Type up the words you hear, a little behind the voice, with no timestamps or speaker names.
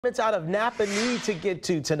It's out of Nappanee to get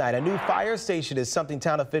to tonight. A new fire station is something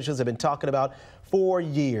town officials have been talking about for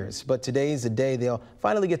years, but today's the day they'll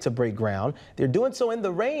finally get to break ground. They're doing so in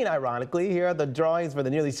the rain, ironically. Here are the drawings for the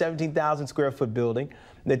nearly 17,000 square foot building.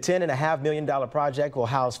 The $10.5 million project will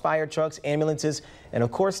house fire trucks, ambulances, and of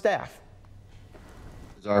course staff.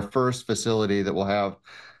 It's our first facility that will have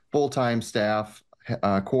full-time staff,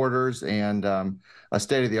 quarters, and a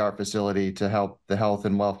state-of-the-art facility to help the health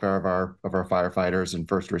and welfare of our firefighters and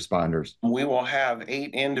first responders. We will have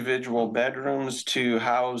 8 individual bedrooms to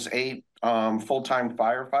house 8 full-time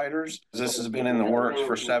firefighters. This has been in the works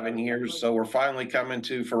for 7 years, so we're finally coming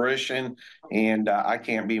to fruition, and I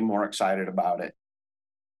can't be more excited about it.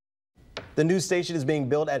 The new station is being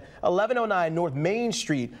built at 1109 North Main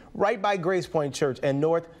Street, right by Grace Point Church and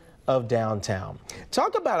north of downtown.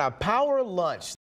 Talk about a power lunch.